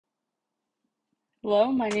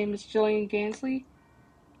Hello, my name is Jillian Gansley,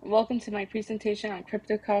 and welcome to my presentation on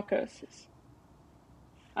cryptococcosis.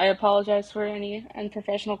 I apologize for any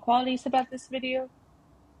unprofessional qualities about this video.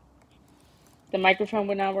 The microphone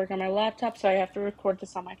would not work on my laptop, so I have to record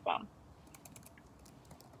this on my phone.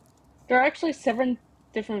 There are actually 7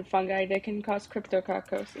 different fungi that can cause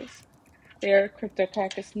cryptococcosis. They are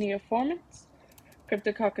Cryptococcus neoformans,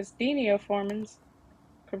 Cryptococcus deneoformans,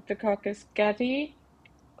 Cryptococcus gattii,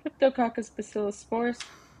 Cryptococcus bacillus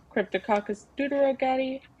Cryptococcus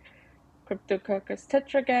deuterogattii, Cryptococcus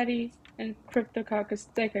tetragattii, and Cryptococcus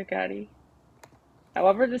decagattii.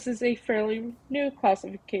 However, this is a fairly new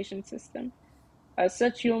classification system. As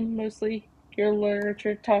such, you'll mostly hear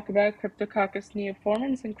literature talk about Cryptococcus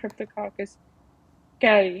neoformans and Cryptococcus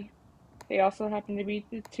gattii. They also happen to be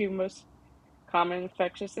the 2 most common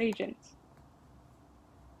infectious agents.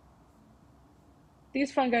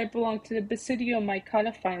 These fungi belong to the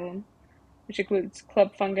Basidiomycota phylum, which includes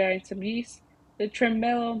club fungi and some yeast, the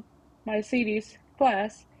Tremellomycetes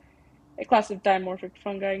class, a class of dimorphic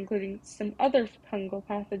fungi including some other fungal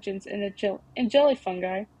pathogens and jelly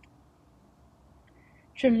fungi,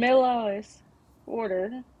 Tremellalis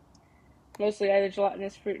order, mostly either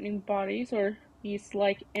gelatinous fruiting bodies or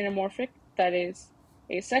yeast-like anamorphic, that is,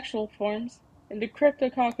 asexual forms, and the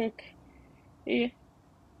Cryptococcosis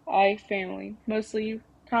family, mostly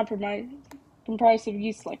comprised of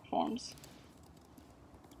yeast-like forms.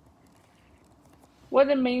 One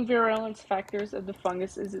of the main virulence factors of the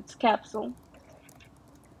fungus is its capsule.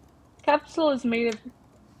 Capsule is made of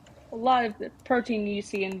a lot of the protein you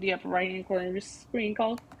see in the upper right-hand corner of your screen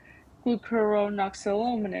called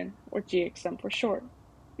glucuronoxylaminin, or GXM for short.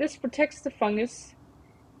 This protects the fungus,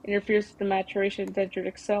 interferes with the maturation of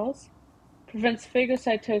dendritic cells, prevents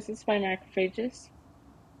phagocytosis by macrophages,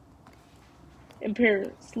 impairs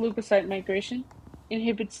leukocyte migration,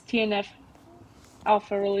 inhibits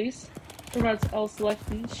TNF-alpha release, promotes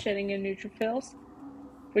L-selectin shedding in neutrophils,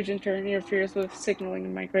 which in turn interferes with signaling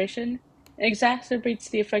and migration, and exacerbates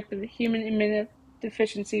the effect of the human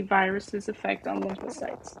immunodeficiency virus's effect on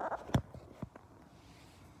lymphocytes.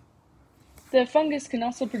 The fungus can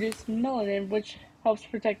also produce melanin, which helps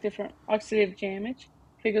protect different oxidative damage,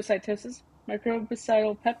 phagocytosis,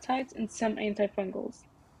 microbicidal peptides, and some antifungals.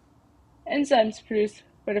 Enzymes produced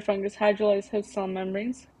by the fungus hydrolyze host cell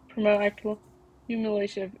membranes, promote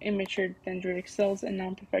accumulation of immature dendritic cells and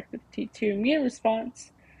non-perfective T2 immune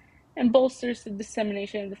response, and bolsters the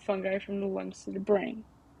dissemination of the fungi from the lungs to the brain.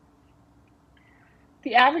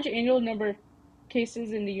 The average annual number of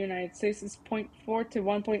cases in the United States is 0.4 to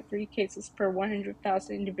 1.3 cases per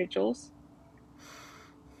 100,000 individuals.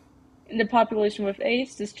 In the population with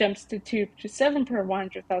AIDS, this jumps to 2 to 7 per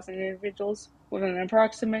 100,000 individuals, with an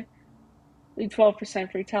approximately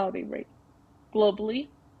 12% fatality rate. Globally,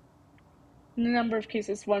 the number of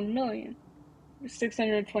cases is 1 million, with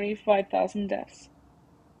 625,000 deaths.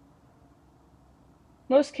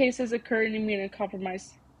 Most cases occur in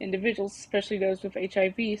immunocompromised individuals, especially those with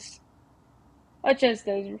HIV, such as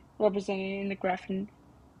those represented in the graph in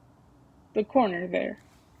the corner there.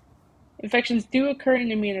 Infections do occur in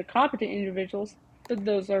immunocompetent individuals, but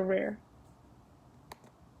those are rare.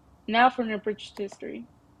 Now for an abridged history.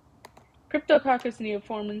 Cryptococcus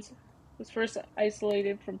neoformans was first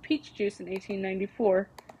isolated from peach juice in 1894,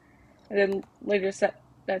 and then later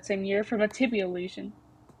that same year from a tibia lesion.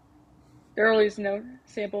 The earliest known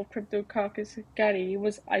sample of Cryptococcus gattii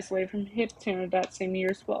was isolated from hip tumor that same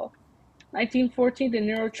year as well. In 1914, the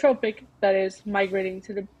neurotropic, that is, migrating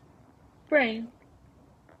to the brain,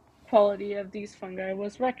 quality of these fungi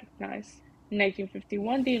was recognized. In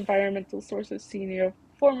 1951, the environmental source of C.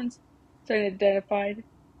 neoformans was identified,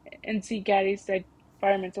 and C. gattii's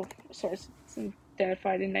environmental source was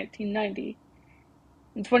identified in 1990.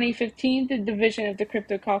 In 2015, the division of the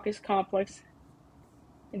Cryptococcus complex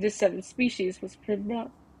into 7 species was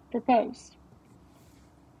proposed.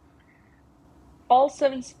 All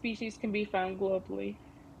 7 species can be found globally.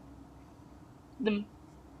 The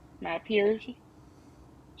map here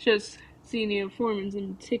shows C. neoformans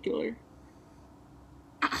in particular.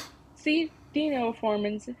 C.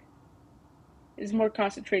 deneoformans is more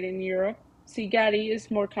concentrated in Europe. C. gattii is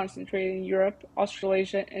more concentrated in Europe,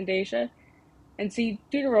 Australasia, and Asia. And C.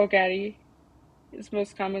 deuterogattii is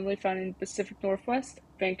most commonly found in the Pacific Northwest,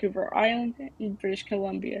 Vancouver Island, and British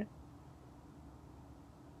Columbia.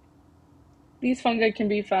 These fungi can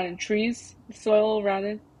be found in trees, the soil around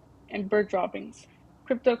it, and bird droppings.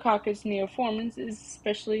 Cryptococcus neoformans is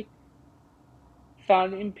especially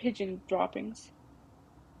found in pigeon droppings.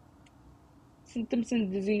 Symptoms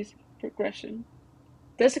and disease progression.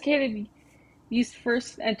 Desiccated yeast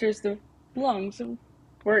first enters the lungs,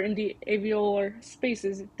 where in the alveolar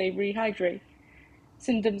spaces they rehydrate.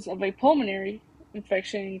 Symptoms of a pulmonary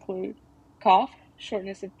infection include cough,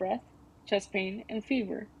 shortness of breath, chest pain, and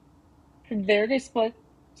fever. From there, they spread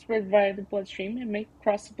via the bloodstream and may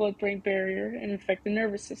cross the blood-brain barrier and infect the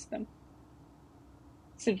nervous system.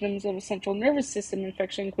 Symptoms of a central nervous system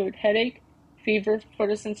infection include headache, fever,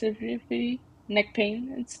 photosensitivity, neck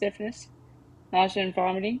pain and stiffness, nausea and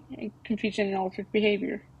vomiting, and confusion and altered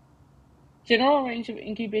behavior. General range of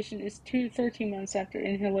incubation is 2 to 13 months after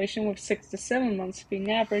inhalation, with 6 to 7 months being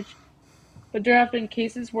average, but there have been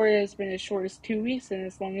cases where it has been as short as 2 weeks and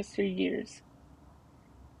as long as 3 years.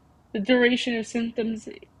 The duration of symptoms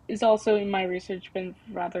is also, in my research, been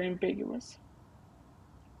rather ambiguous.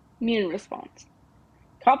 Immune response.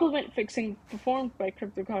 Complement fixing performed by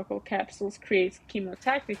cryptococcal capsules creates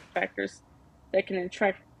chemotactic factors that can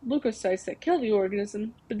attract leukocytes that kill the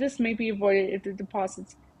organism, but this may be avoided if the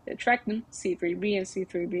deposits that attract them, C3b and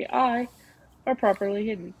C3bi, are properly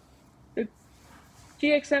hidden. The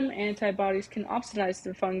GXM antibodies can opsonize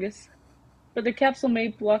the fungus, but the capsule may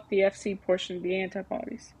block the Fc portion of the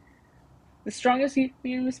antibodies. The strongest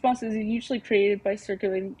immune response is usually created by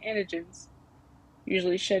circulating antigens,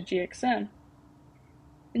 usually shed GXM.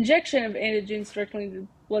 Injection of antigens directly into the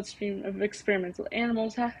bloodstream of experimental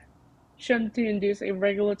animals has shown to induce a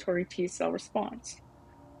regulatory T cell response.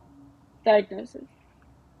 Diagnosis.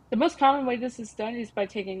 The most common way this is done is by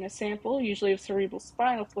taking a sample, usually of cerebral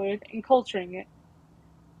spinal fluid, and culturing it.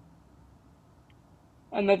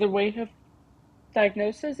 Another way of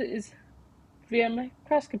diagnosis is via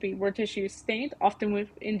microscopy, where tissue is stained, often with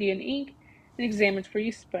Indian ink, and examined for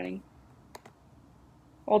yeast spreading.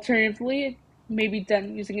 Alternatively, it may be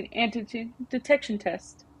done using an antigen detection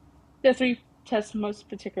test. The 3 tests most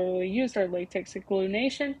particularly used are latex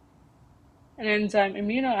agglutination, an enzyme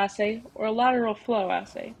immunoassay, or a lateral flow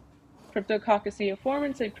assay. Cryptococcus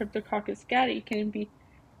neoformans and Cryptococcus gattii can be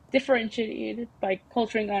differentiated by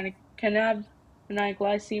culturing on a cannabinol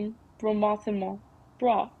glycine bromothymol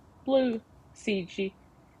blue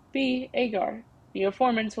CGB agar.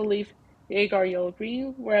 Neoformans will leave the agar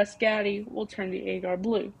yellow-green, whereas gattii will turn the agar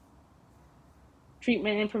blue.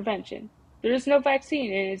 Treatment and prevention. There is no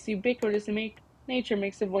vaccine, and its ubiquitous nature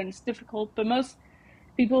makes avoidance difficult, but most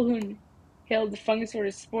people who inhale the fungus or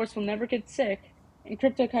its spores will never get sick, and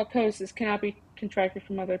cryptococcosis cannot be contracted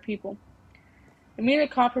from other people.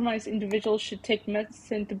 Immunocompromised individuals should take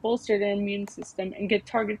medicine to bolster their immune system and get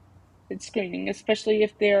targeted screening, especially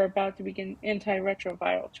if they are about to begin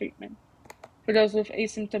antiretroviral treatment. For those with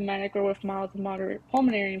asymptomatic or with mild to moderate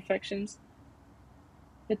pulmonary infections,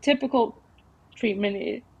 the typical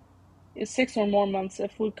treatment is 6 or more months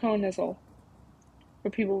of fluconazole. For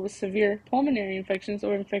people with severe pulmonary infections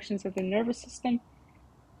or infections of the nervous system,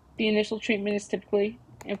 the initial treatment is typically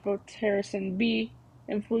amphotericin B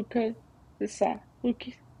and flucytosine,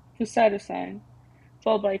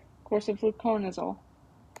 followed by a course of fluconazole.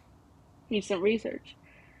 Recent research.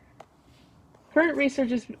 Current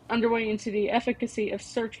research is underway into the efficacy of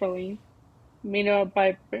sertraline, made out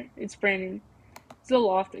by its brand name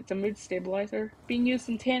Zoloft. It's a mood stabilizer, being used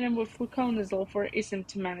in tandem with fluconazole for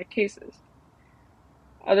asymptomatic cases.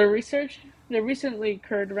 Other research that recently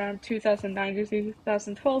occurred around 2009 to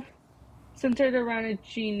 2012 centered around a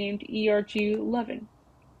gene named ERG11.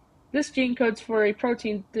 This gene codes for a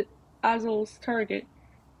protein that azole's target.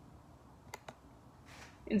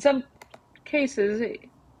 In some cases, it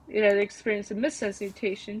had experienced a missense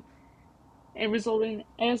mutation and resulted in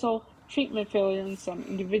azole treatment failure in some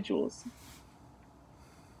individuals.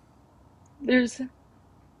 There's a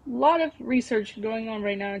lot of research going on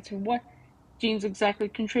right now into what genes exactly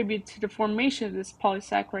contribute to the formation of this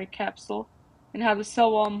polysaccharide capsule and how the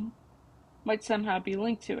cell wall might somehow be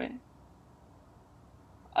linked to it.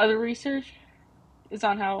 Other research is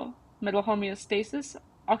on how metal homeostasis,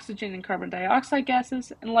 oxygen and carbon dioxide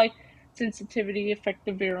gases, and light sensitivity affect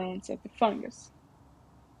the virulence of the fungus.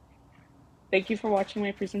 Thank you for watching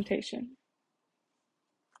my presentation.